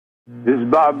This is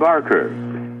Bob Barker,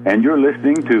 and you're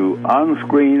listening to On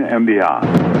Screen and Beyond.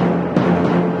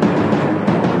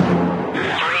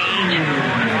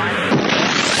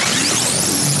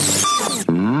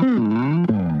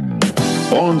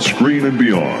 On Screen and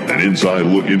Beyond, an inside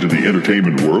look into the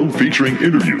entertainment world featuring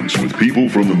interviews with people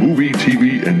from the movie,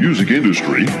 TV, and music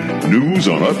industry, news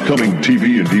on upcoming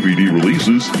TV and DVD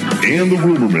releases, and the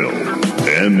rumor mill.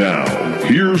 And now,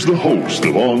 here's the host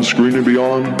of On Screen and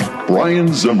Beyond, Brian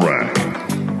Zemrak.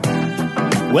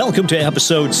 Welcome to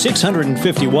episode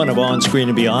 651 of On Screen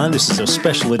and Beyond. This is a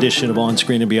special edition of On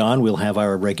Screen and Beyond. We'll have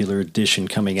our regular edition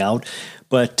coming out,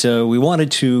 but we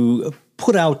wanted to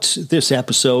put out this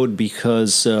episode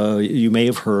because you may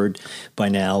have heard by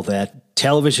now that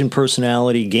television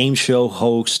personality, game show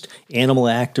host, animal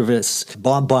activist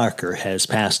Bob Barker has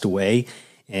passed away.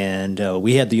 And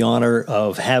we had the honor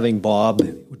of having Bob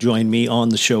join me on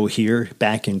the show here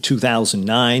back in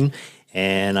 2009.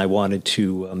 And I wanted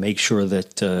to make sure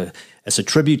that as a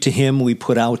tribute to him, we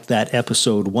put out that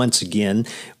episode once again.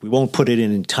 We won't put it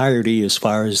in entirety as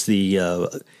far as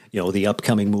the the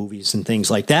upcoming movies and things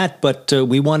like that. But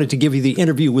we wanted to give you the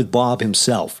interview with Bob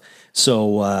himself.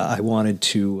 So I wanted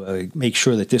to make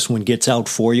sure that this one gets out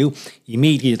for you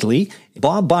immediately.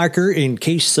 Bob Barker, in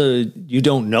case you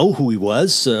don't know who he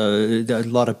was, a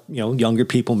lot of younger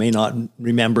people may not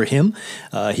remember him.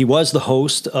 He was the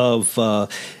host of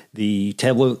the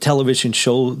television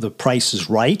show The Price is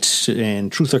Right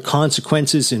and Truth or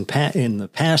Consequences in the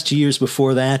past years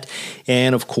before that.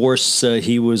 And, of course,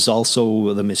 he was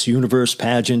also the Miss Universe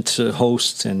pageant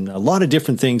host and a lot of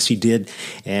different things he did.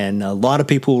 And a lot of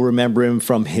people remember him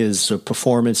from his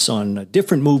performance on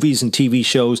different movies and TV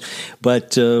shows.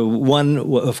 But one,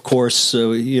 of course,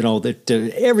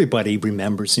 that everybody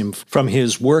remembers him from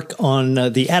his work on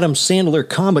the Adam Sandler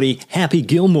comedy Happy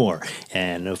Gilmore.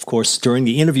 And, of course, during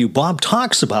the interview, Bob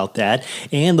talks about that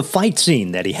and the fight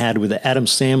scene that he had with Adam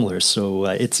Sandler. So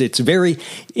it's very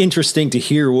interesting to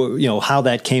hear how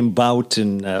that came about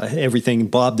and everything.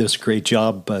 Bob does a great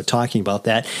job talking about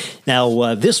that.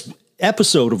 Now, this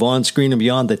episode of On Screen and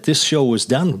Beyond that this show was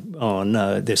done on,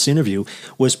 this interview,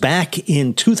 was back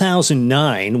in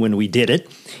 2009 when we did it,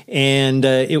 and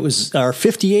it was our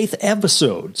 58th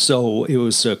episode. So it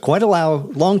was quite a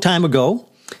long time ago.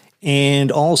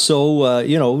 And also,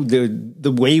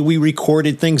 the way we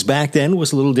recorded things back then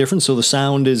was a little different, so the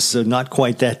sound is not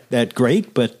quite that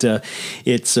great, but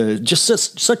it's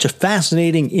just such a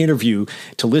fascinating interview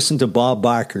to listen to Bob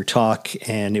Barker talk,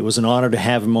 and it was an honor to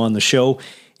have him on the show,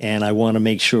 and I want to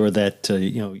make sure that,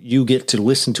 you get to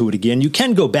listen to it again. You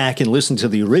can go back and listen to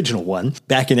the original one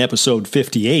back in episode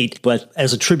 58, but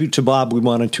as a tribute to Bob, we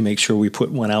wanted to make sure we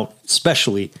put one out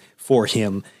specially for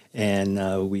him. And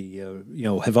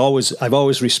I've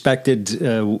always respected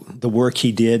the work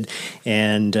he did,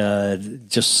 and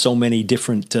just so many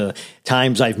different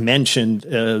times I've mentioned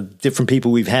different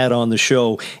people we've had on the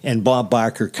show, and Bob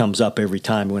Barker comes up every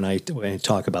time when I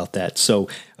talk about that. So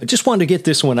I just wanted to get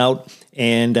this one out,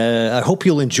 and I hope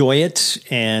you'll enjoy it,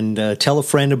 and tell a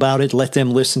friend about it, let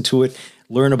them listen to it.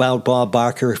 Learn about Bob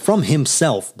Barker from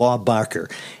himself, Bob Barker,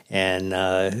 and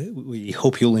we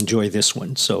hope you'll enjoy this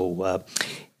one. So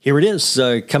here it is,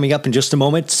 coming up in just a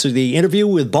moment. So the interview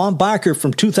with Bob Barker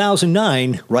from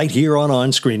 2009, right here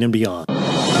on Screen and Beyond.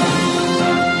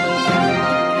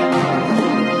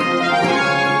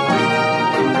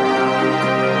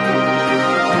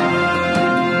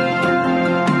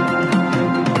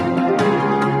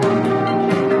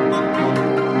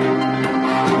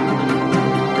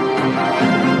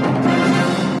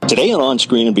 Today on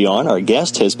Screen and Beyond, our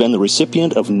guest has been the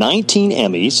recipient of 19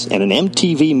 Emmys and an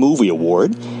MTV Movie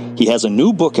Award. He has a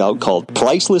new book out called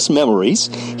Priceless Memories.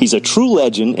 He's a true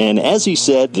legend, and as he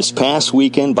said this past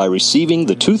weekend, by receiving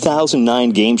the 2009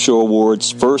 Game Show Awards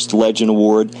First Legend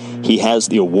Award, he has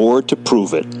the award to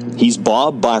prove it. He's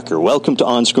Bob Barker. Welcome to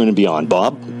On Screen and Beyond,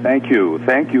 Bob. Thank you.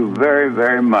 Thank you very,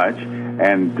 very much.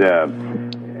 And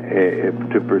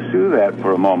to pursue that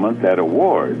for a moment, that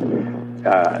award,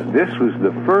 this was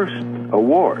the first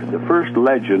award, the first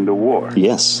Legend Award.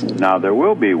 Yes. Now, there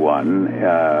will be one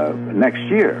next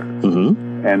year,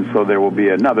 and so there will be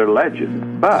another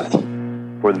Legend. But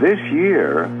for this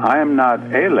year, I am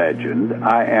not a legend,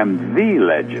 I am the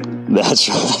legend. That's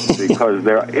right. Because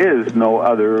there is no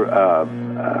other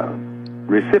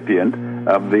recipient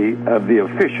of the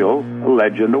official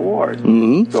Legend Award.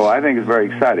 So I think it's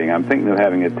very exciting. I'm thinking of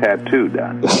having a tattoo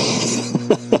done.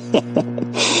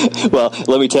 Well,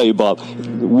 let me tell you, Bob,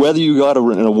 whether you got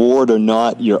an award or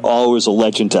not, you're always a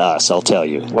legend to us, I'll tell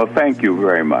you. Well, thank you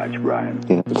very much, Brian.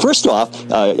 Yeah. First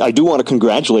off, I do want to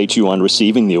congratulate you on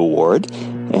receiving the award.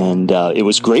 And it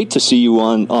was great to see you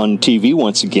on TV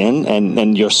once again.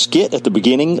 And your skit at the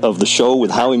beginning of the show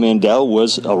with Howie Mandel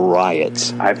was a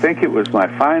riot. I think it was my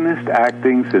finest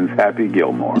acting since Happy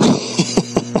Gilmore.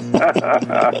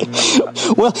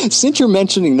 Well, since you're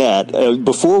mentioning that,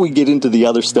 before we get into the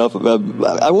other stuff,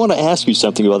 I want to ask you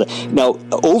something about that. Now,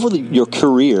 over your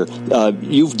career,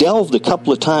 you've delved a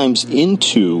couple of times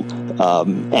into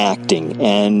acting,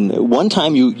 and one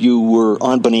time you were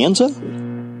on Bonanza?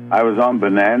 I was on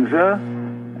Bonanza,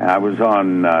 and I was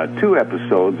on 2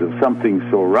 episodes of Something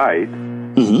So Right.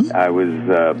 Mm-hmm. I was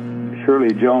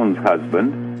Shirley Jones'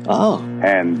 husband. Oh.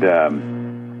 And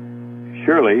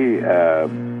Shirley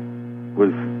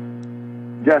was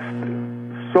just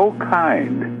so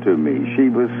kind to me. She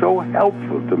was so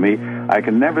helpful to me. I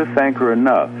can never thank her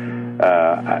enough.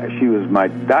 She was my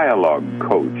dialogue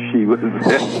coach. She was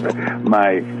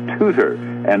my tutor.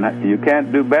 And you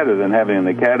can't do better than having an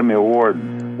Academy Award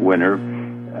winner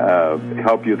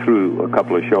help you through a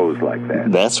couple of shows like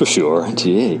that. That's for sure.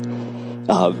 Gee.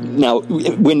 Now,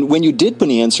 when you did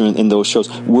Bonanza in those shows,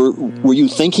 were you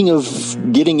thinking of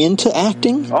getting into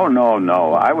acting? Oh,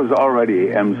 no. I was already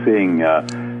emceeing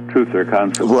Truth or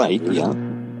Consequences. Right, yeah.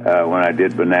 When I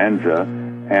did Bonanza.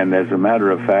 And as a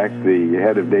matter of fact, the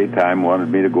head of daytime wanted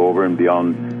me to go over and be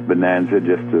on Bonanza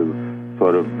just to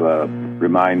sort of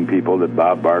remind people that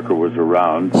Bob Barker was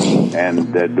around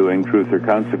and doing Truth or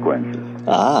Consequences.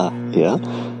 Ah, yeah.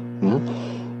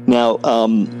 Now,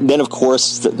 then, of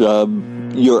course,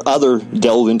 your other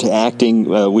delve into acting,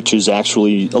 which is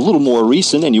actually a little more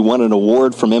recent, and you won an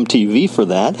award from MTV for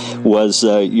that, was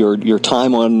your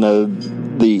time on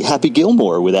the Happy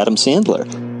Gilmore with Adam Sandler.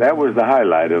 That was the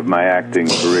highlight of my acting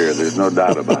career. There's no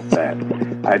doubt about that.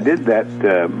 I did that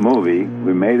movie.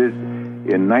 We made it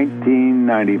in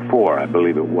 1994, I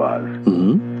believe it was.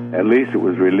 Mm-hmm. At least it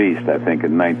was released, I think,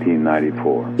 in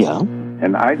 1994. Yeah.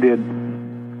 And I did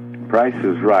Price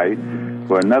is Right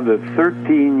for another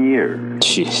 13 years.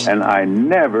 Jeez. And I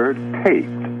never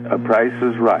taped a Price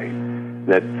is Right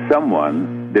that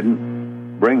someone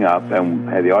didn't bring up and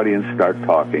had the audience start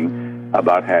talking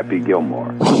about Happy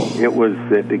Gilmore.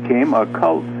 It became a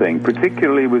cult thing,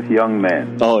 particularly with young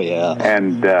men. Oh, yeah.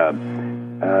 And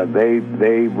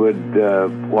they would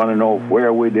want to know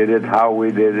where we did it, how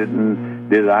we did it, and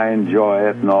did I enjoy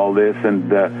it, and all this.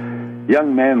 And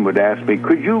young men would ask me,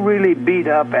 could you really beat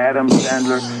up Adam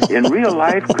Sandler? In real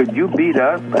life, could you beat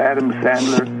up Adam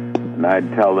Sandler? And I'd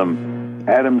tell them,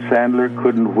 Adam Sandler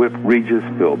couldn't whip Regis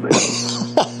Philbin.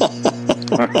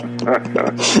 We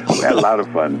had a lot of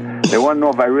fun. They want to know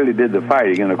if I really did the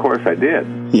fighting, and of course I did.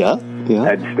 Yeah.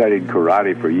 I'd studied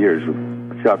karate for years with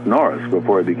Chuck Norris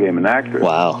before I became an actor.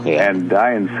 Wow, yeah. And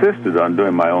I insisted on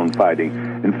doing my own fighting.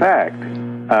 In fact,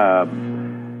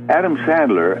 Adam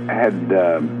Sandler had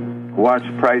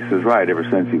watched Price is Right ever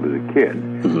since he was a kid.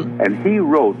 Mm-hmm. And he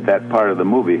wrote that part of the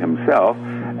movie himself,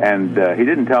 and he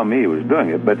didn't tell me he was doing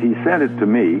it, but he sent it to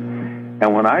me.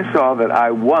 And when I saw that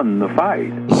I won the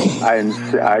fight,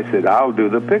 I said, I'll do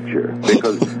the picture.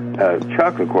 Because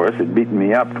Chuck, of course, had beaten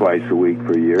me up twice a week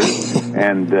for years,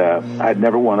 and I'd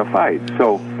never won a fight.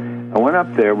 So I went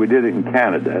up there. We did it in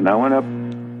Canada. And I went up,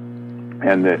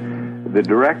 and the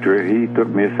director, he took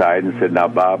me aside and said, now,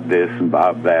 Bob this, and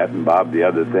Bob that, and Bob the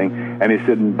other thing. And he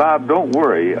said, Bob, don't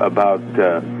worry about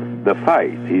the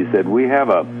fight. He said, we have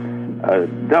a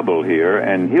double here,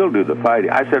 and he'll do the fighting.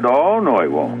 I said, oh, no, he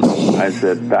won't. I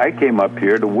said, I came up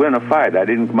here to win a fight. I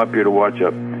didn't come up here to watch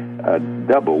a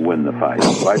double win the fight.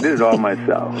 So I did it all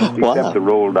myself. Except to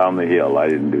roll down the hill. I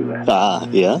didn't do that.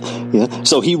 Yeah.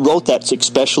 So he wrote that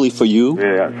especially for you?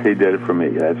 Yes, he did it for me.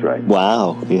 That's right.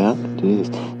 Wow, yeah. Jeez.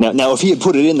 Now, if he had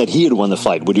put it in that he had won the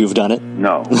fight, would you have done it?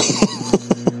 No.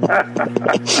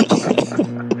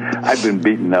 I've been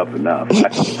beaten up enough.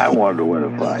 I wanted to win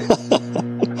a fight.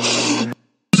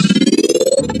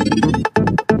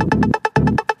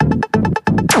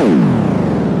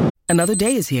 Another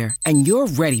day is here, and you're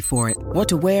ready for it. What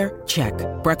to wear? Check.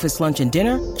 Breakfast, lunch, and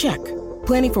dinner? Check.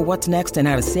 Planning for what's next and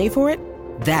how to save for it?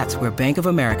 That's where Bank of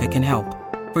America can help.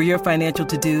 For your financial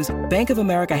to-dos, Bank of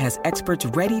America has experts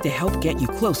ready to help get you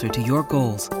closer to your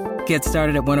goals. Get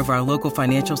started at one of our local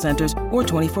financial centers or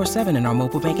 24/7 in our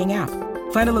mobile banking app.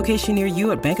 Find a location near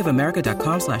you at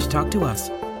bankofamerica.com/talktous.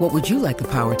 What would you like the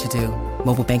power to do?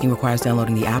 Mobile banking requires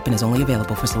downloading the app and is only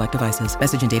available for select devices.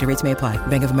 Message and data rates may apply.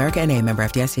 Bank of America NA, member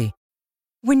FDIC.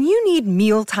 When you need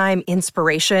mealtime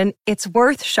inspiration, it's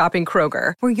worth shopping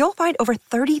Kroger, where you'll find over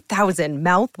 30,000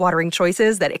 mouth-watering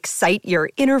choices that excite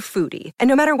your inner foodie. And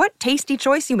no matter what tasty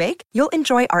choice you make, you'll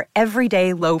enjoy our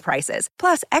everyday low prices,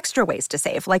 plus extra ways to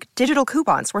save, like digital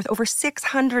coupons worth over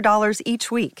 $600 each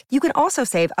week. You can also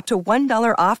save up to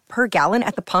 $1 off per gallon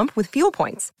at the pump with fuel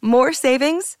points. More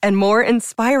savings and more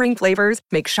inspiring flavors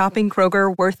make shopping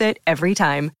Kroger worth it every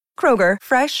time. Kroger,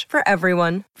 fresh for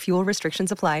everyone. Fuel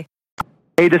restrictions apply.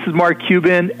 Hey, this is Mark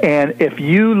Cuban, and if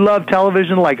you love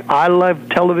television like I love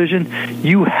television,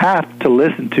 you have to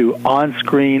listen to On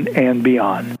Screen and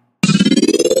Beyond.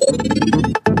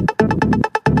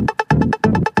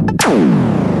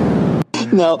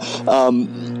 Now,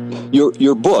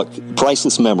 your book,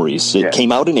 Priceless Memories, it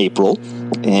came out in April,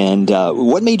 and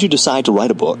what made you decide to write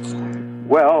a book?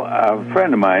 Well, a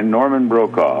friend of mine, Norman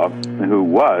Brokaw, who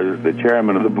was the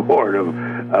chairman of the board of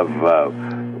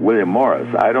William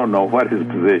Morris. I don't know what his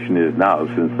position is now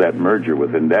since that merger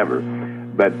with Endeavor,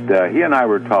 but he and I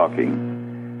were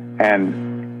talking,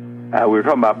 and we were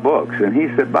talking about books, and he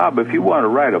said, Bob, if you want to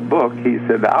write a book, he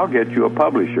said, I'll get you a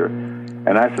publisher.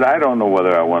 And I said, I don't know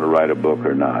whether I want to write a book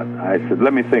or not. I said,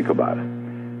 let me think about it.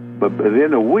 But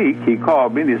within a week, he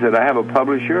called me, and he said, I have a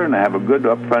publisher, and I have a good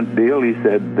upfront deal. He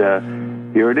said,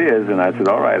 here it is. And I said,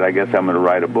 all right, I guess I'm going to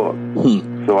write a book.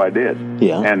 So I did.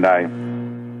 Yeah. And I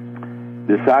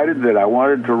decided that I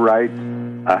wanted to write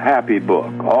a happy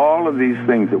book. All of these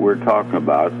things that we're talking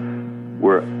about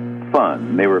were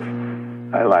fun. They were,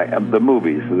 I like the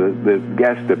movies, the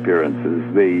guest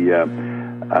appearances,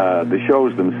 the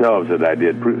shows themselves that I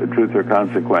did, Truth or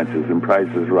Consequences and Price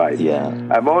is Right. Yeah.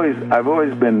 I've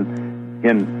always been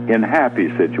in happy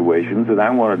situations, and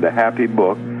I wanted a happy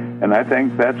book, and I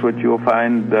think that's what you'll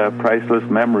find Priceless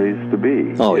Memories to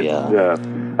be. Oh, yeah.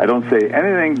 I don't say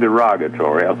anything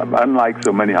derogatory. Unlike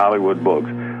so many Hollywood books,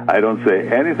 I don't say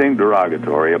anything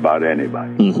derogatory about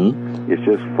anybody. Mm-hmm. It's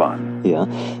just fun. Yeah.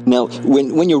 Now,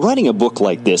 when you're writing a book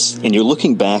like this and you're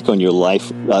looking back on your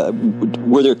life,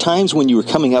 were there times when you were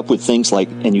coming up with things like,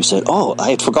 and you said, "Oh, I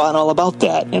had forgotten all about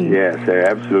that"? And yes,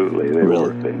 absolutely. There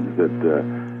really? were things that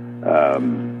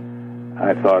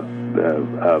I thought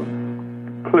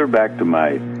clear back to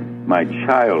my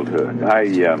childhood.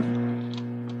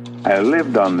 I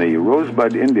lived on the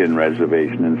Rosebud Indian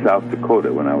Reservation in South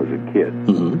Dakota when I was a kid.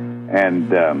 Mm-hmm.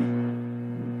 And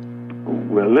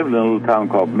we lived in a little town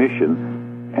called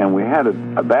Mission, and we had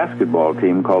a basketball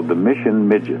team called the Mission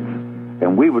Midgets.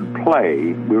 And we would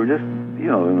play, we were just,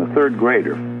 in the third grade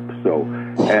or so,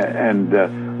 and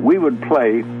we would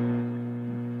play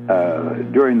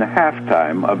during the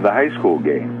halftime of the high school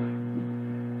games.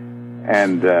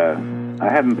 And I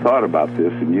hadn't thought about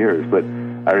this in years, but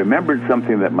I remembered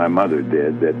something that my mother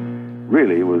did that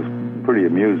really was pretty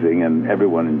amusing and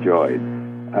everyone enjoyed.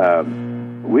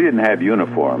 We didn't have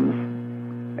uniforms,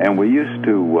 and we used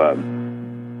to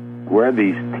wear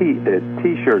these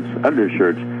T-shirts,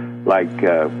 undershirts, like,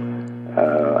 I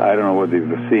don't know whether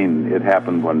you've seen It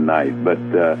Happened One Night, but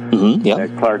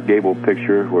that Clark Gable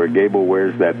picture where Gable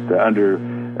wears that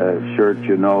shirt,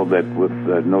 that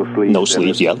with no sleeves. No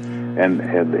sleeves, yeah. And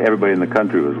everybody in the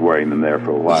country was wearing them there for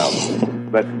a while.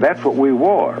 But that's what we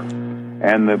wore.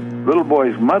 And the little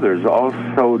boys' mothers all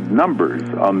sewed numbers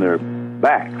on their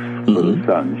backs for the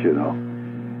sons,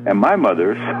 And my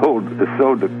mother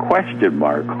sewed a question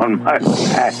mark on my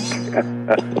back.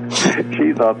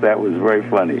 She thought that was very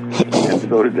funny, and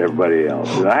so did everybody else.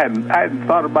 And I hadn't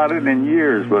thought about it in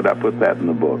years, but I put that in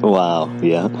the book. Wow,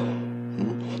 yeah.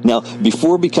 Now,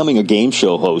 before becoming a game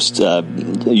show host,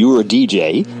 you were a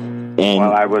DJ.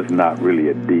 Well, I was not really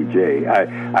a DJ.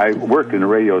 I worked in a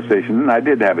radio station, and I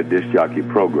did have a disc jockey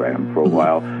program for a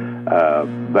while.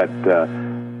 But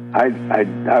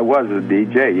I was a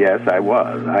DJ. Yes, I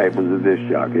was. I was a disc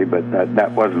jockey, but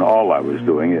that wasn't all I was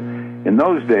doing. In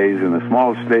those days, in a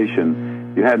small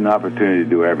station, you had an opportunity to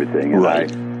do everything. And right.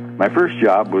 My first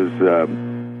job was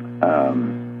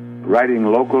writing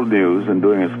local news and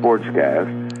doing a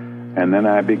sportscast, and then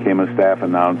I became a staff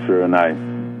announcer, and I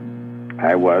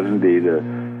was indeed a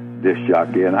disc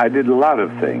jockey, and I did a lot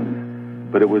of things.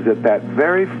 But it was at that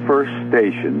very first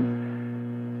station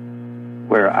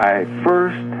where I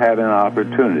first had an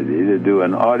opportunity to do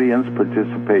an audience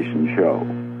participation show.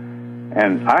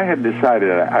 And I had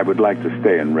decided I would like to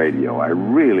stay in radio. I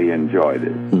really enjoyed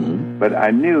it. Mm-hmm. But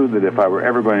I knew that if I were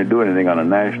ever going to do anything on a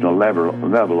national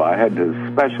level, I had to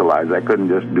specialize. I couldn't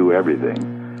just do everything.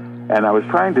 And I was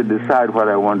trying to decide what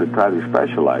I wanted to try to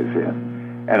specialize in.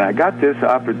 And I got this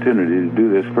opportunity to do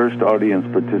this first audience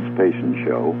participation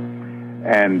show,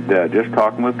 and just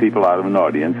talking with people out of an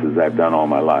audience, as I've done all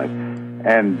my life.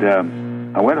 And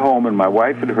I went home, and my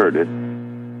wife had heard it,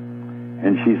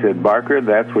 And she said, Barker,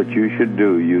 that's what you should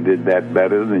do. You did that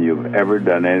better than you've ever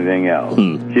done anything else.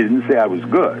 She didn't say I was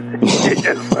good. She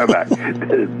just said I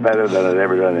did it better than I'd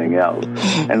ever done anything else.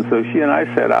 And so she and I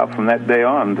set out from that day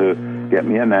on to get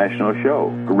me a national show.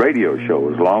 A radio show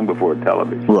was long before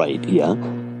television. Right, yeah.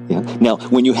 Now,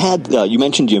 when you had, you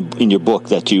mentioned in your book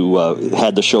that you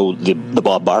had the show, the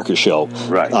Bob Barker Show.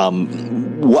 Right.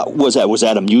 What was that? Was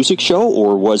that a music show,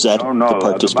 or was that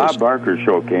the Bob Barker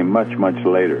Show came much, much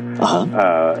later.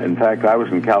 In fact, I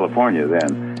was in California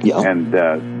then, and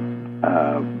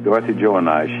Dorothy Jo and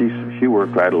I, she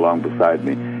worked right along beside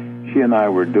me. She and I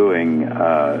were doing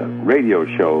radio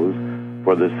shows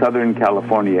for the Southern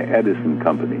California Edison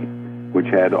Company, which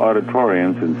had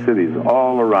auditoriums in cities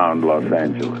all around Los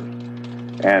Angeles.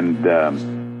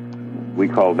 And we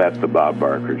called that the Bob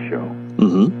Barker Show.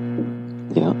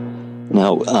 Yeah.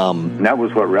 Now, that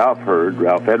was what Ralph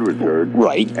Edwards heard.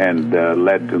 Right. And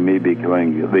led to me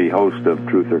becoming the host of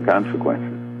Truth or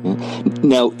Consequences.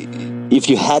 Now, if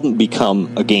you hadn't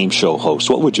become a game show host,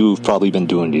 what would you have probably been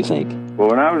doing, do you think? Well,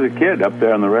 when I was a kid up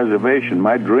there on the reservation,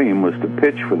 my dream was to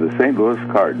pitch for the St. Louis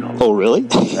Cardinals. Oh, really?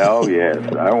 Oh, yes.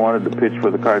 I wanted to pitch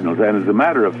for the Cardinals. And as a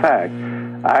matter of fact,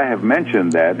 I have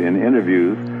mentioned that in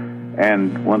interviews.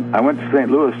 And when I went to St.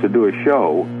 Louis to do a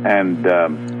show, and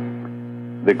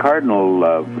the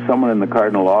Cardinal, someone in the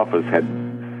Cardinal office had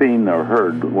seen or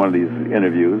heard one of these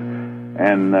interviews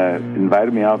and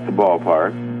invited me out to the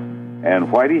ballpark. And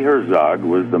Whitey Herzog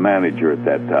was the manager at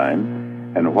that time.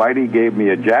 And Whitey gave me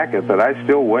a jacket that I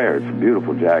still wear. It's a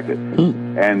beautiful jacket.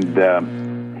 And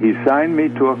he signed me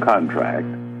to a contract.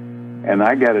 And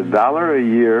I got $1 a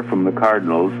year from the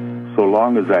Cardinals so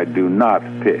long as I do not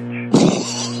pitch.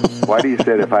 Whitey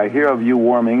said, if I hear of you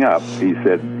warming up, he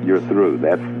said, you're through.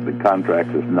 The contract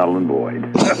is null and void.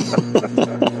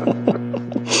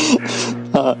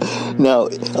 Now,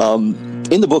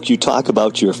 in the book, you talk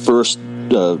about your first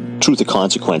Truth or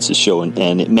Consequences show,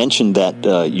 and it mentioned that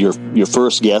your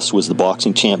first guest was the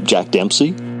boxing champ Jack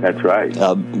Dempsey. That's right.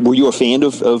 Were you a fan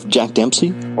of Jack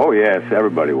Dempsey? Oh yes,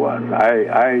 everybody was.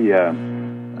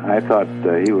 I thought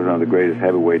he was one of the greatest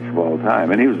heavyweights of all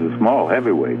time, and he was a small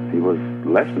heavyweight. He was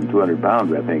less than 200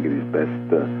 pounds, I think, at his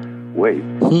best weight.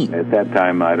 At that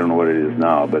time, I don't know what it is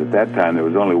now, but at that time there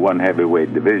was only one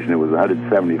heavyweight division. It was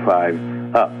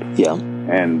 175 up. Yeah.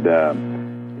 And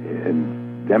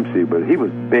Dempsey, but he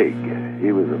was big.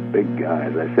 He was a big guy.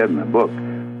 As I said in the book,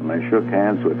 when I shook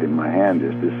hands with him, my hand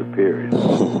just disappeared.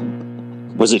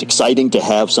 Was it exciting to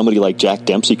have somebody like Jack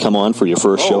Dempsey come on for your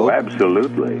first show? Oh,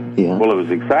 absolutely. Yeah. Well, it was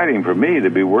exciting for me to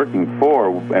be working for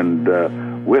and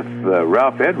with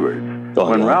Ralph Edwards.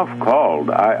 When Ralph called,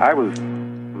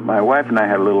 my wife and I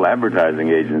had a little advertising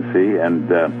agency, and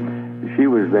she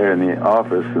was there in the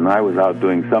office, and I was out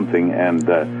doing something, and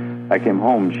I came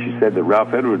home. She said that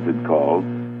Ralph Edwards had called,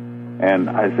 and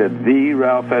I said, the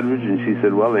Ralph Edwards? And she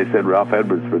said, well, they said Ralph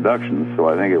Edwards Productions, so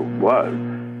I think it was.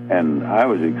 And I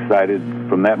was excited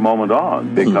from that moment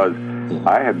on because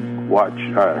I had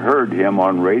heard him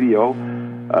on radio.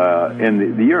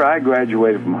 In the year I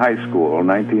graduated from high school,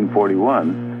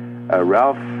 1941,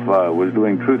 Ralph was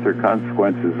doing Truth or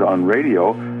Consequences on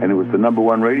radio, and it was the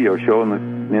 #1 radio show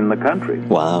in the country.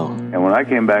 Wow. And when I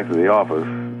came back to the office,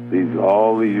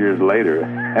 all these years later,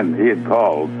 and he had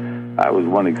called, I was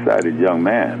one excited young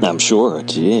man. I'm sure.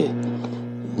 Gee.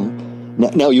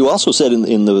 Now you also said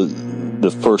in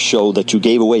the first show that you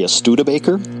gave away a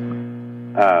Studebaker?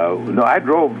 No,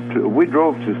 we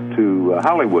drove to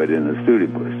Hollywood in a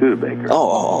Studebaker.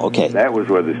 Oh, okay. That was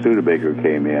where the Studebaker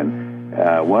came in.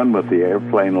 One with the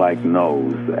airplane-like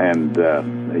nose and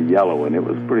yellow, and it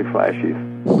was pretty flashy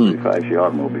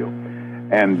automobile.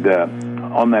 And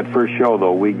on that first show,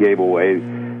 though, we gave away,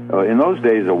 in those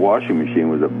days, a washing machine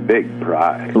was a big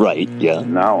prize. Right, yeah.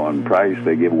 Now on price,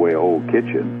 they give away a whole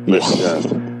kitchen. But,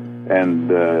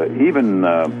 and even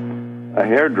a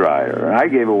hairdryer. And I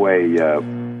gave away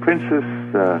Princess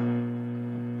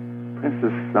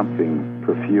something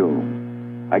perfume.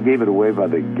 I gave it away by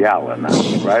the gallon. I'm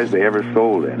surprised they ever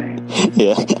sold any.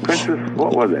 Yeah. Princess,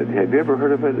 what was it? Have you ever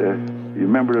heard of it? You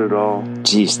remember it at all?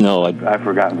 Jeez, no. I've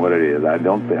forgotten what it is. I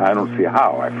don't see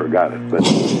how I forgot it. But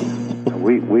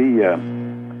we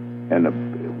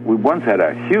once had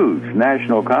a huge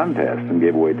national contest and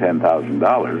gave away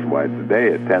 $10,000. Why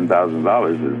today at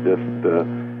 $10,000 is just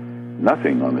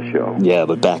nothing on the show. Yeah,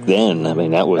 but back then, I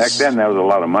mean, that was a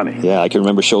lot of money. Yeah, I can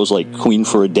remember shows like Queen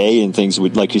for a Day and things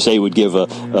would, like you say, would give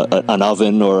an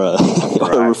oven or a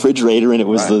refrigerator, and it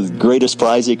was the greatest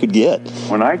prize they could get.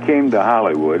 When I came to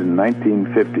Hollywood in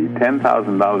 1950,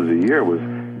 $10,000 a year was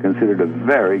considered a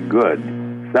very good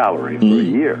salary for a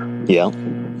year. Yeah.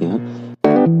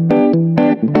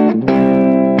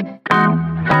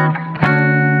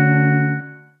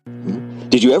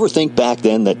 Did you ever think back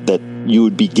then that you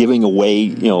would be giving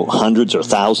away, hundreds or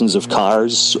thousands of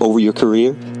cars over your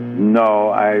career? No,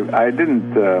 I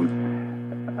didn't.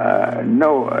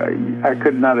 No, I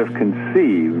could not have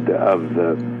conceived of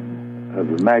the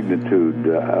magnitude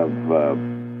of the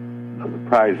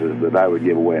prizes that I would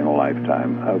give away in a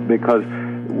lifetime, because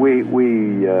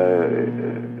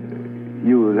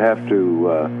you would have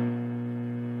to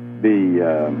be.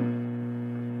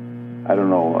 I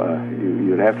don't know.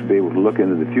 You'd have to be able to look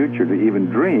into the future to even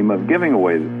dream of giving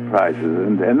away the prizes,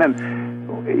 and then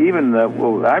even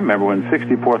I remember when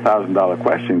 $64,000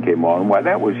 question came on. Why,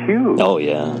 that was huge. Oh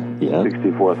yeah.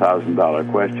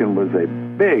 $64,000 question was a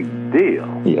big deal.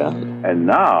 Yeah. And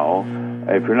now,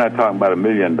 if you're not talking about $1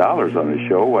 million on a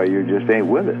show, why, you just ain't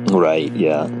with it. Right.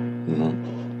 Yeah.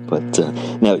 But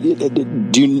now,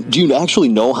 do you actually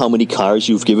know how many cars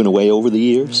you've given away over the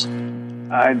years?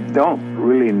 I don't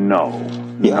really know.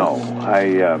 Yeah. No, I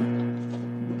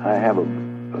have a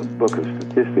book of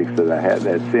statistics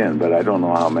that's in, but I don't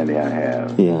know how many I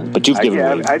have. Yeah, but you've given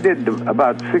away. I did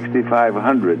about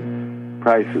 6,500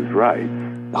 Prices Right.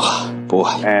 Oh, boy.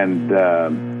 And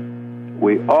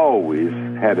we always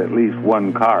had at least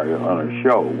one car on a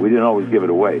show. We didn't always give it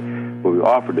away, but we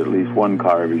offered at least one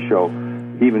car every show,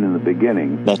 even in the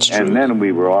beginning. That's true. And then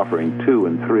we were offering 2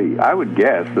 and 3. I would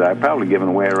guess that I've probably given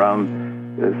away around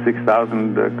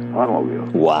 6,000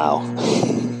 automobiles. Wow.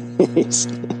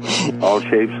 All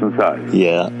shapes and sizes.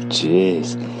 Yeah,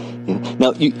 jeez. Yeah.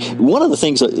 Now, one of the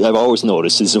things that I've always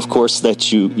noticed is, of course,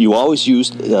 that you always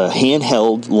used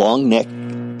handheld, long neck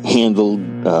handled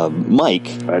mic.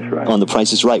 That's right. On The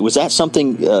Price is Right. Was that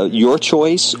something your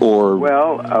choice, or?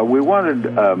 Well, we wanted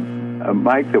a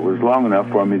mic that was long enough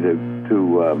for me to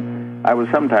I was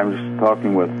sometimes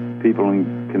talking with people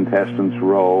in contestants'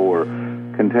 row, or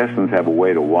contestants have a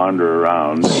way to wander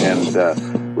around, and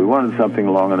we wanted something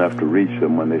long enough to reach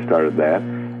them when they started that.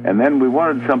 And then we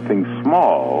wanted something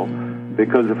small,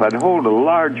 because if I'd hold a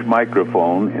large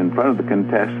microphone in front of the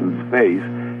contestant's face,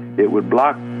 it would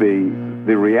block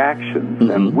the reactions.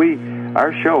 Mm-hmm. And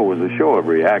our show was a show of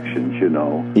reactions,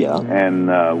 Yeah. And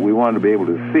we wanted to be able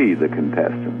to see the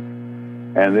contestants.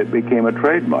 And it became a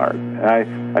trademark.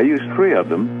 I used 3 of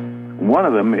them. One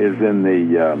of them is in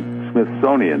the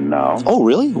Smithsonian now. Oh,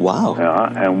 really? Wow.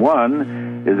 And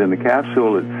one is in the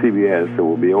capsule at CBS that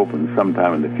will be open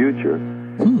sometime in the future.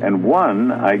 And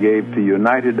one I gave to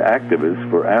United Activists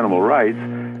for Animal Rights,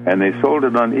 and they sold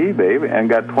it on eBay and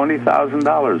got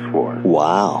 $20,000 for it.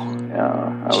 Wow.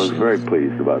 Yeah, I was very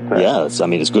pleased about that. Yeah, it's a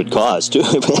good cause, too.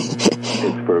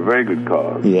 It's for a very good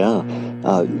cause. Yeah.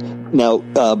 Now,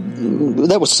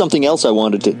 that was something else I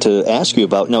wanted to ask you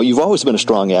about. Now, you've always been a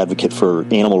strong advocate for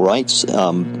animal rights.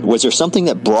 Was there something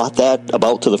that brought that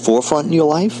about to the forefront in your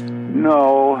life?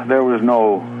 No, there was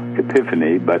no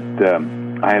epiphany, but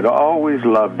I had always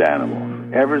loved animals.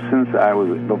 Ever since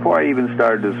before I even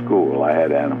started to school, I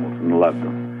had animals and loved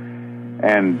them.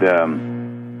 And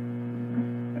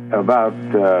about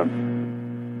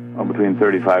between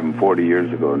 35 and 40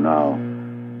 years ago now,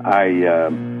 I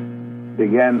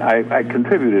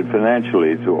contributed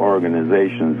financially to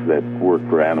organizations that work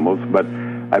for animals, but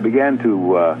I began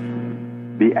to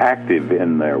be active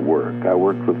in their work. I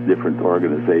worked with different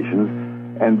organizations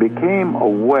and became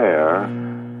aware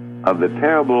of the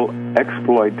terrible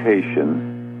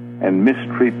exploitation and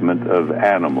mistreatment of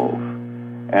animals.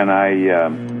 And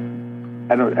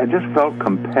I just felt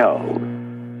compelled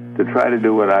to try to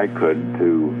do what I could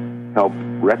to help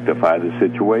rectify the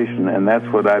situation, and that's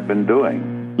what I've been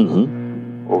doing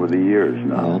over the years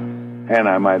now. And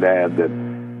I might add that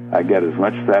I get as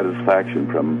much satisfaction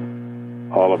from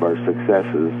all of our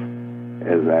successes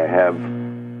as I have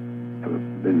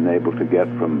been able to get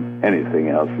from anything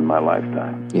else in my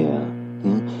lifetime. Yeah.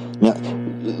 Now,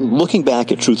 looking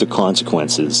back at Truth or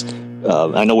Consequences,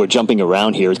 I know we're jumping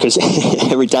around here because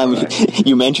every time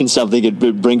you mention something, it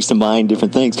brings to mind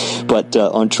different things. But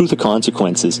on Truth or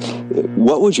Consequences,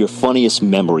 what was your funniest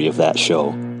memory of that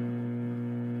show?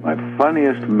 My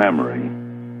funniest memory?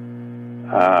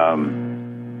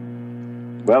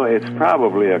 Well, it's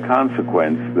probably a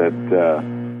consequence that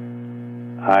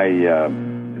I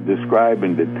describe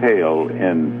in detail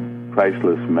in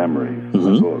Priceless Memories,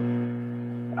 the book.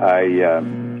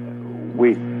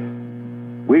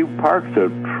 We parked a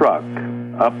truck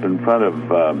up in front of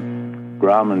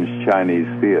Grauman's Chinese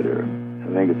Theater. I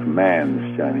think it's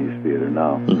Mann's Chinese Theater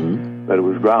now, but it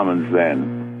was Grauman's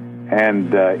then.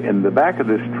 And in the back of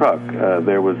this truck,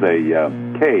 there was a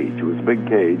cage. It was a big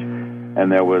cage, and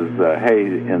there was hay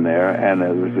in there, and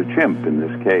there was a chimp in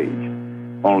this cage.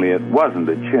 Only it wasn't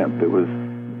a chimp. It was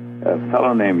a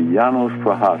fellow named Janos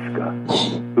Prohaska,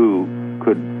 who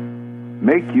could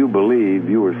make you believe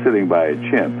you were sitting by a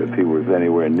chimp if he was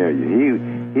anywhere near you.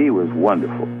 He was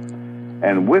wonderful.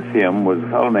 And with him was a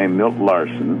fellow named Milt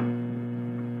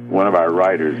Larson, one of our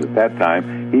writers at that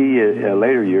time. He,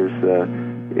 later years,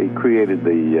 he created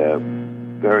the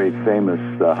very famous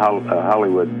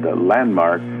Hollywood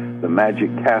landmark, the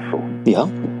Magic Castle. Yeah.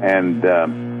 And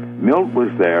Milt was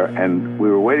there, and we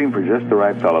were waiting for just the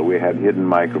right fellow. We had hidden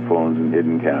microphones and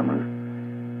hidden cameras.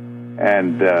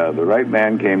 And the right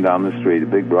man came down the street, a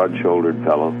big, broad-shouldered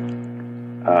fellow.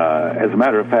 As a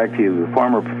matter of fact, he was a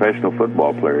former professional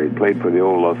football player. He played for the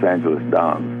old Los Angeles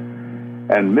Dons.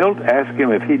 And Milt asked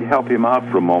him if he'd help him out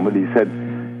for a moment. He said,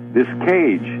 this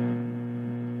cage,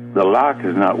 the lock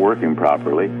is not working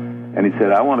properly. And he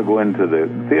said, I want to go into the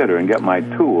theater and get my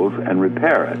tools and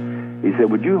repair it. He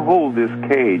said, would you hold this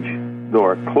cage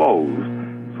door closed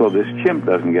so this chimp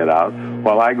doesn't get out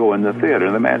while I go in the theater?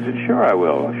 And the man said, sure I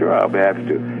will. Sure, I'll be happy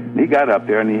to. And he got up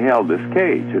there and he held this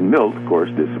cage. And Milt, of course,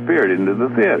 disappeared into the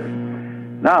theater.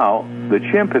 Now, the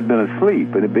chimp had been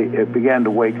asleep, and it began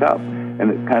to wake up. And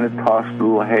it kind of tossed a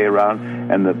little hay around.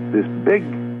 And this big,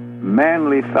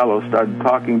 manly fellow started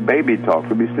talking baby talk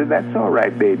to me. He said, that's all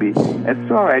right, baby. That's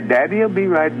all right. Daddy'll be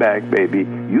right back, baby.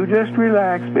 You just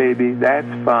relax, baby. That's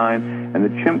fine. And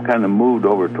the chimp kind of moved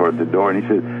over toward the door, and he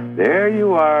said, there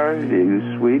you are,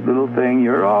 you sweet little thing.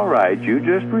 You're all right. You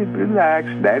just relax.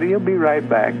 Daddy'll be right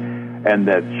back. And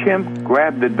the chimp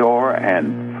grabbed the door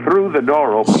and threw the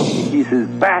door open. He says,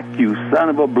 back, you son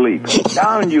of a bleep.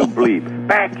 Down, you bleep.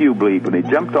 Back, you bleep. And he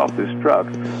jumped off this truck,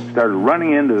 started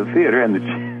running into the theater, and the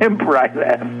chimp right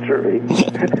after him.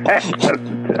 As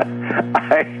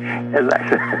I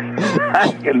said,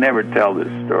 I can never tell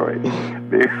this story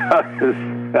because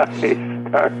I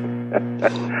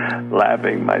started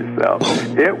laughing myself.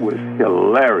 It was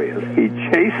hilarious. He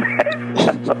chased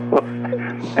that fellow,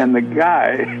 and the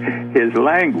guy, his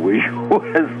language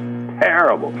was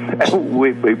terrible. And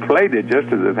we played it just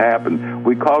as it happened.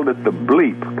 We called it the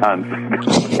bleep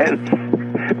consequence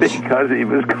because he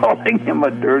was calling him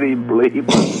a dirty bleep,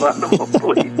 a son of a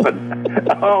bleep, and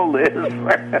all this.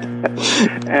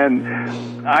 And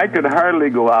I could hardly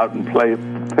go out and pay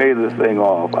the thing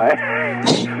off.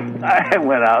 I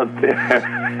went out there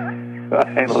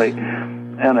finally,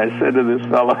 and I said to this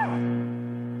fellow,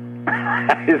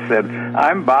 I said,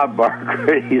 I'm Bob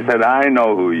Barker. He said, I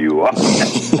know who you are.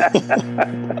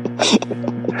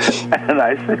 And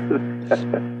I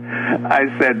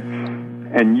said,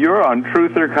 and you're on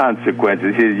Truth or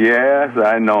Consequences. He said, yes,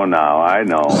 I know now. I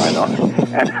know.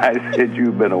 And I said,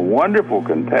 you've been a wonderful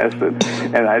contestant.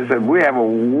 And I said, we have a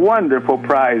wonderful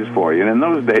prize for you. And in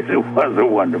those days, it was a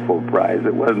wonderful prize.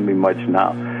 It wouldn't be much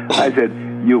now. I said,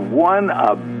 you've won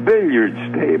a billiards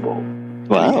table.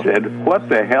 Wow. He said, what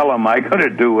the hell am I going to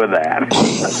do with that?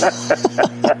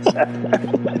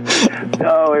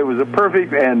 No, it was a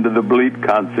perfect end to the bleep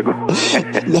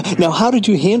consequence. Now, how did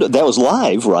you handle it? That was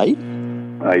live, right?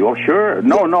 Oh, sure.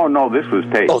 No, this was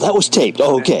taped. Oh, that was taped.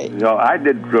 Oh, okay. No,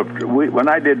 when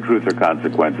I did Truth or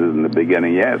Consequences in the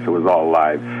beginning, yes, it was all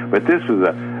live. But this was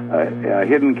a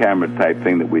hidden camera type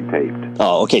thing that we taped.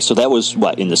 Oh, okay. So that was,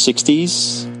 what, in the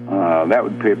 60s? That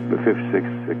would be the 56.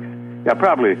 Yeah,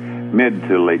 probably mid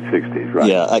to late 60s, right?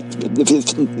 Yeah.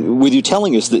 With you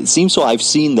telling us that, it seems so I've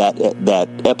seen that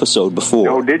episode before.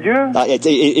 Oh, did you?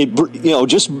 It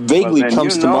just vaguely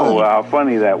comes to mind. How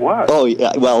funny that was. Oh,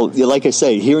 yeah. Well, like I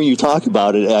say, hearing you talk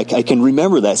about it, I can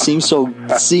remember that. Seems so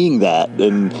seeing that.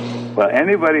 And well,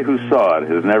 anybody who saw it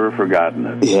has never forgotten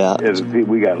it. Yeah.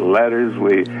 We got letters,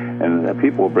 and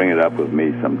people will bring it up with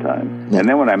me sometime. Yeah. And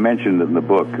then when I mentioned it in the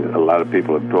book, a lot of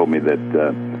people have told me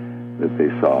that they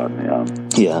saw it.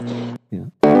 Yeah.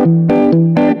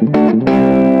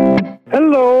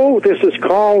 Hello, this is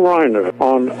Carl Reiner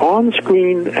on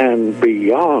Screen and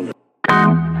Beyond.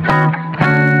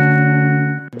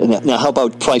 Now, how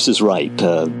about Price is Right?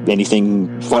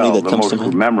 Anything funny that comes to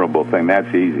mind? The most memorable thing,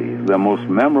 that's easy. The most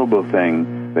memorable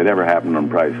thing that ever happened on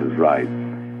Price is Right,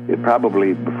 it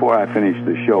probably, before I finished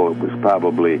the show, it was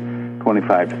probably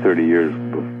 25 to 30 years.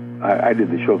 I did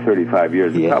the show 35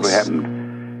 years. It probably happened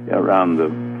around the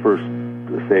first,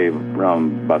 say,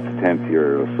 around about the 10th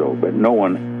year or so, but no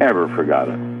one ever forgot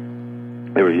it.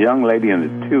 There was a young lady in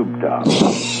a tube top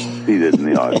seated in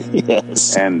the audience.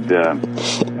 Yes. And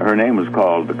her name was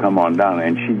called to come on down,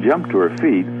 and she jumped to her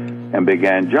feet and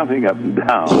began jumping up and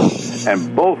down,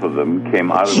 and both of them came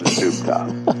out of the tube top.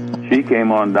 She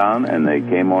came on down, and they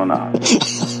came on out.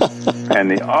 And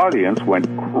the audience went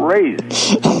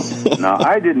crazy. Now,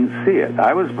 I didn't see it.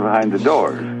 I was behind the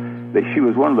doors. She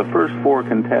was one of the first four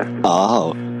contestants.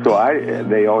 Oh. So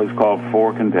they always called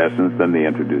four contestants, then they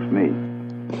introduced me.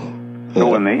 So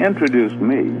when they introduced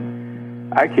me,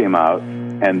 I came out,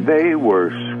 and they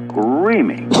were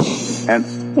screaming. And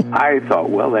I thought,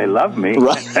 well, they love me.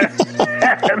 Right.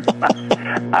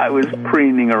 I was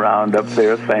preening around up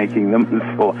there, thanking them.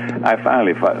 So I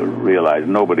finally realized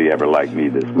nobody ever liked me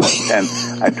this much. And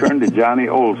I turned to Johnny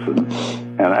Olson,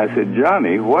 and I said,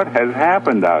 Johnny, what has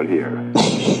happened out here?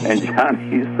 And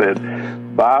Johnny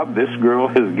said, Bob, this girl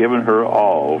has given her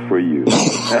all for you.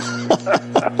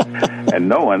 And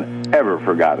no one ever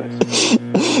forgot it.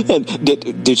 And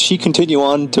did she continue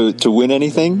on to win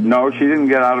anything? No, she didn't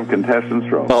get out of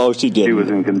contestants row. Oh, she didn't. She was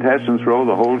in contestants row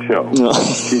the whole show. No.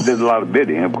 She did a lot of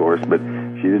bidding, of course, but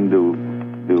she didn't do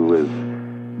as.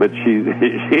 But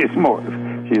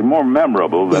she's more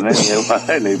memorable than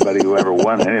anybody who ever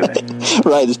won anything.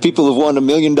 Right, there's people who've won $1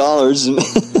 million,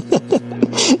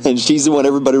 and she's the one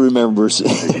everybody remembers.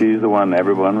 She's the one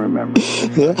everyone remembers.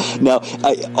 Yeah. Now,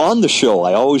 on the show,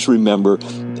 I always remember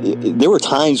there were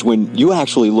times when you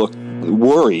actually looked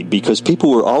worried because people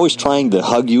were always trying to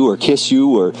hug you or kiss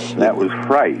you, or that was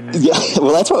fright. Yeah,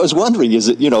 well, that's what I was wondering. Is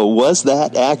it, was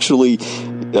that actually?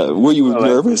 Were you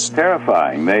nervous? It was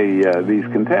terrifying. These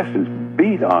contestants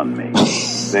beat on me.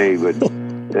 They would.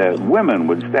 Women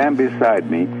would stand beside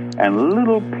me, and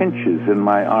little pinches in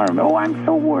my arm. Oh, I'm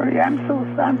so worried. I'm so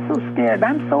scared.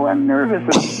 I'm so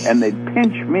nervous. And they'd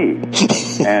pinch me,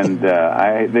 and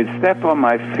they'd step on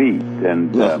my feet.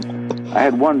 And I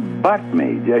had one butt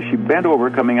me. Yeah, she bent over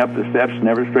coming up the steps,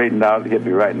 never straightened out, hit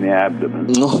me right in the abdomen.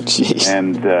 Oh, jeez.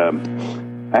 And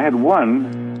I had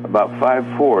one about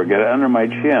 5'4", get under my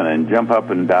chin and jump up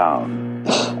and down.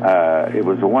 It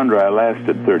was a wonder I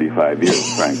lasted 35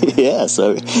 years, frankly. Yes,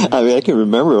 I mean, I can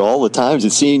remember all the times that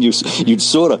seeing you, you'd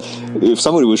sort of, if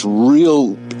somebody was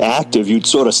real active, you'd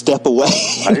sort of step away.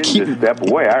 I didn't just step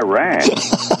away, I ran.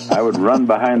 I would run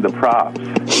behind the props,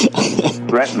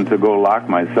 threaten to go lock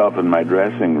myself in my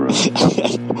dressing room.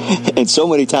 And so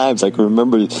many times I can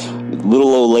remember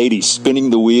little old ladies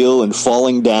spinning the wheel and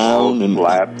falling down. And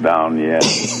flat down,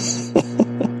 yes.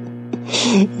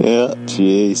 Yeah,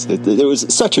 jeez. It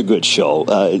was such a good show.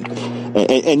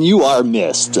 And you are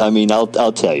missed. I mean, I'll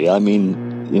tell you. I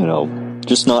mean,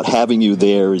 just not having you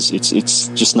there it's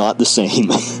just not the same.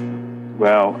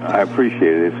 Well, I appreciate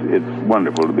it. It's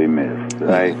wonderful to be missed.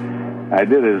 I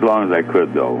did it as long as I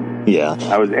could, though. Yeah.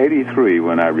 I was 83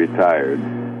 when I retired,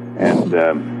 and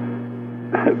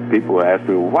people asked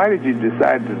me, why did you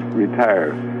decide to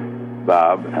retire,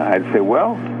 Bob? And I'd say,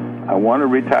 well, I want to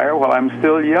retire while I'm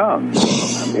still young.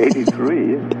 I'm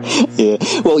 83. Yeah.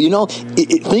 Well,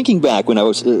 thinking back when I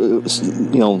was,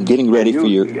 getting ready for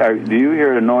your... Do you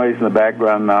hear a noise in the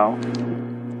background now?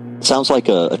 Sounds like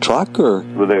a truck, or...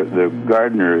 Well, the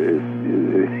gardener is...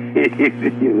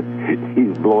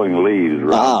 he's blowing leaves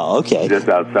okay. just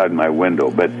outside my window,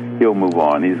 but he'll move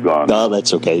on. He's gone. No,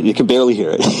 that's okay. You can barely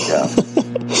hear it. Yeah.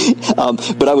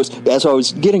 But as I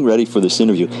was getting ready for this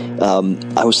interview,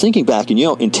 I was thinking back, and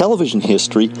in television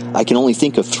history, I can only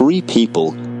think of 3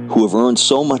 people who have earned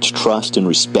so much trust and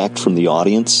respect from the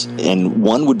audience, and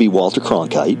one would be Walter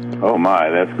Cronkite. Oh my,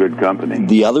 that's good company.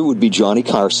 The other would be Johnny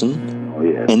Carson. Oh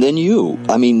yes. And then you.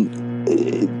 I mean,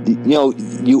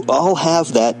 you all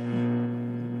have that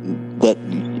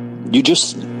you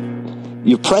just...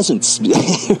 Your presence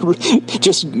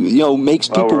just, makes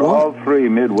people we're want. all 3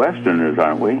 Midwesterners,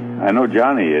 aren't we? I know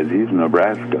Johnny is. He's from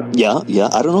Nebraska. Yeah.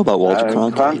 I don't know about Walter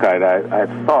Cronkite. Cronkite, I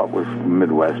thought was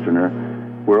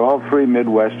Midwesterner. We're all 3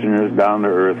 Midwesterners,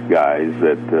 down-to-earth guys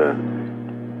that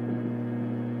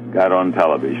got on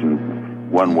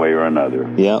television one way or another.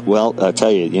 Yeah, well, I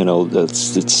tell you,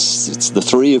 it's the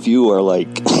 3 of you are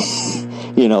like,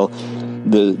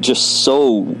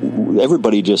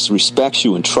 everybody just respects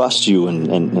you and trusts you,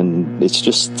 and it's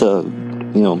just to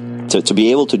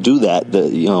be able to do that,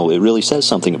 it really says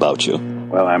something about you.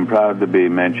 Well, I'm proud to be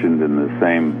mentioned in the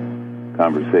same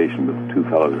conversation with 2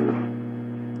 fellows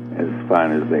as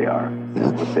fine as they are.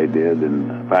 What they did,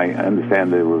 and I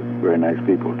understand they were very nice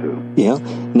people too. Yeah.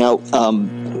 Now,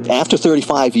 after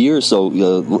 35 years, so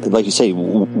like you say,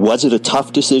 was it a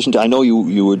tough decision? I know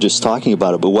you were just talking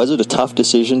about it, but was it a tough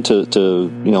decision to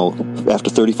after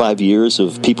 35 years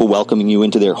of people welcoming you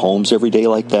into their homes every day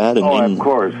like that? Of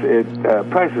course.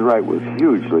 Price is Right was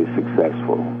hugely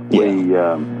successful.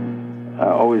 Yeah. We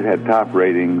always had top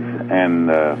ratings, and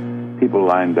people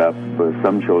lined up.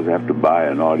 Some shows have to buy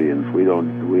an audience. We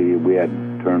had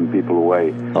to turn people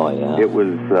away. Oh yeah.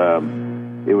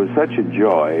 It was such a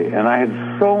joy, and I had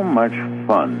so much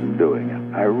fun doing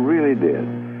it. I really did.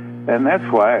 And that's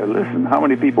why, listen, how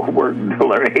many people work until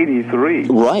they're 83?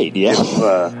 Right, yeah.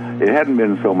 If it hadn't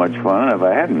been so much fun, if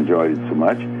I hadn't enjoyed it so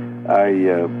much,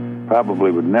 I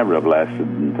probably would never have lasted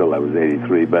until I was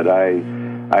 83. But I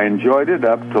I enjoyed it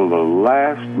up till the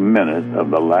last minute of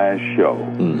the last show.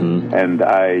 Mm-hmm. And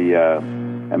I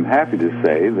am happy to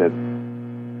say that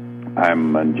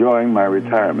I'm enjoying my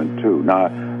retirement, too. Now,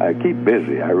 I keep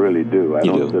busy. I really do. I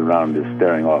don't sit around just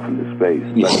staring off into space.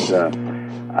 But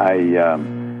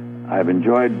I've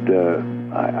enjoyed...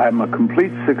 I'm a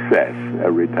complete success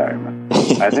at retirement.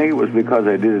 I think it was because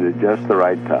I did it at just the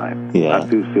right time. Yeah. Not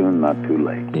too soon, not too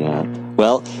late. Yeah.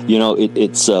 Well,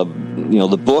 it's the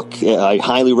book. I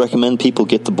highly recommend people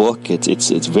get the book.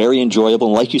 It's very enjoyable,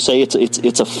 and like you say, it's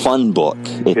a fun book.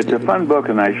 It's a fun book,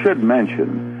 and I should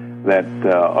mention that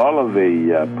all of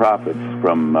the profits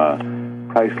from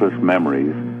Priceless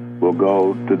Memories will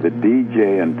go to the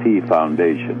DJ&T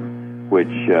Foundation, which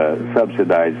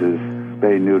subsidizes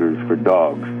spay-neuters for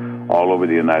dogs all over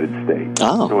the United States.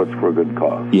 Oh. So it's for a good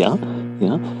cause. Yeah.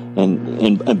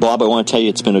 And Bob, I want to tell you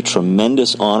it's been a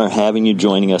tremendous honor having you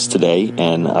joining us today,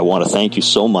 and I want to thank you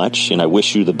so much, and I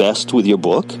wish you the best with your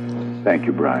book. Thank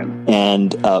you, Brian.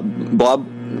 And Bob,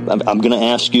 I'm going to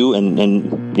ask you,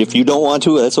 and if you don't want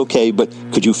to, that's okay, but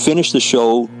could you finish the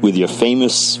show with your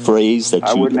famous phrase that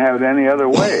I wouldn't have it any other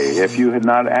way. If you had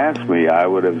not asked me, I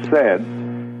would have said,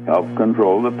 help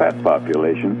control the pet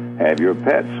population. Have your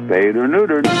pets spayed or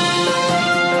neutered.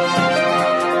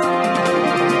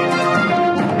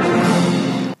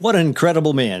 What an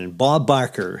incredible man, Bob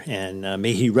Barker, and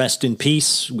may he rest in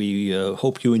peace. We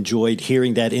hope you enjoyed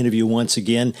hearing that interview once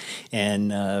again,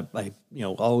 and I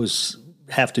always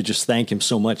have to just thank him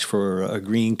so much for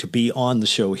agreeing to be on the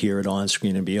show here at On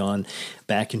Screen and Beyond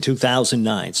back in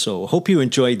 2009. So hope you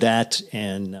enjoyed that,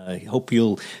 and I hope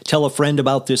you'll tell a friend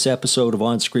about this episode of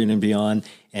On Screen and Beyond.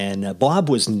 And Bob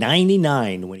was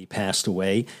 99 when he passed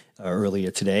away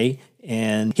earlier today,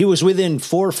 and he was within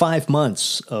 4 or 5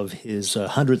 months of his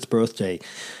 100th birthday.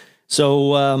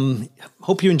 So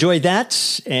hope you enjoyed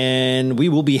that, and we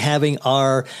will be having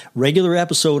our regular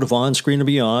episode of On Screen and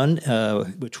Beyond,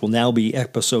 which will now be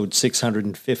episode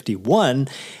 651,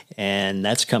 and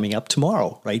that's coming up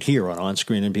tomorrow right here on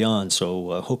Screen and Beyond.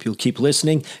 So hope you'll keep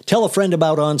listening. Tell a friend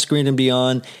about On Screen and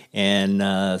Beyond, and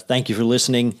thank you for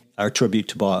listening. Our tribute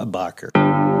to Bob Barker.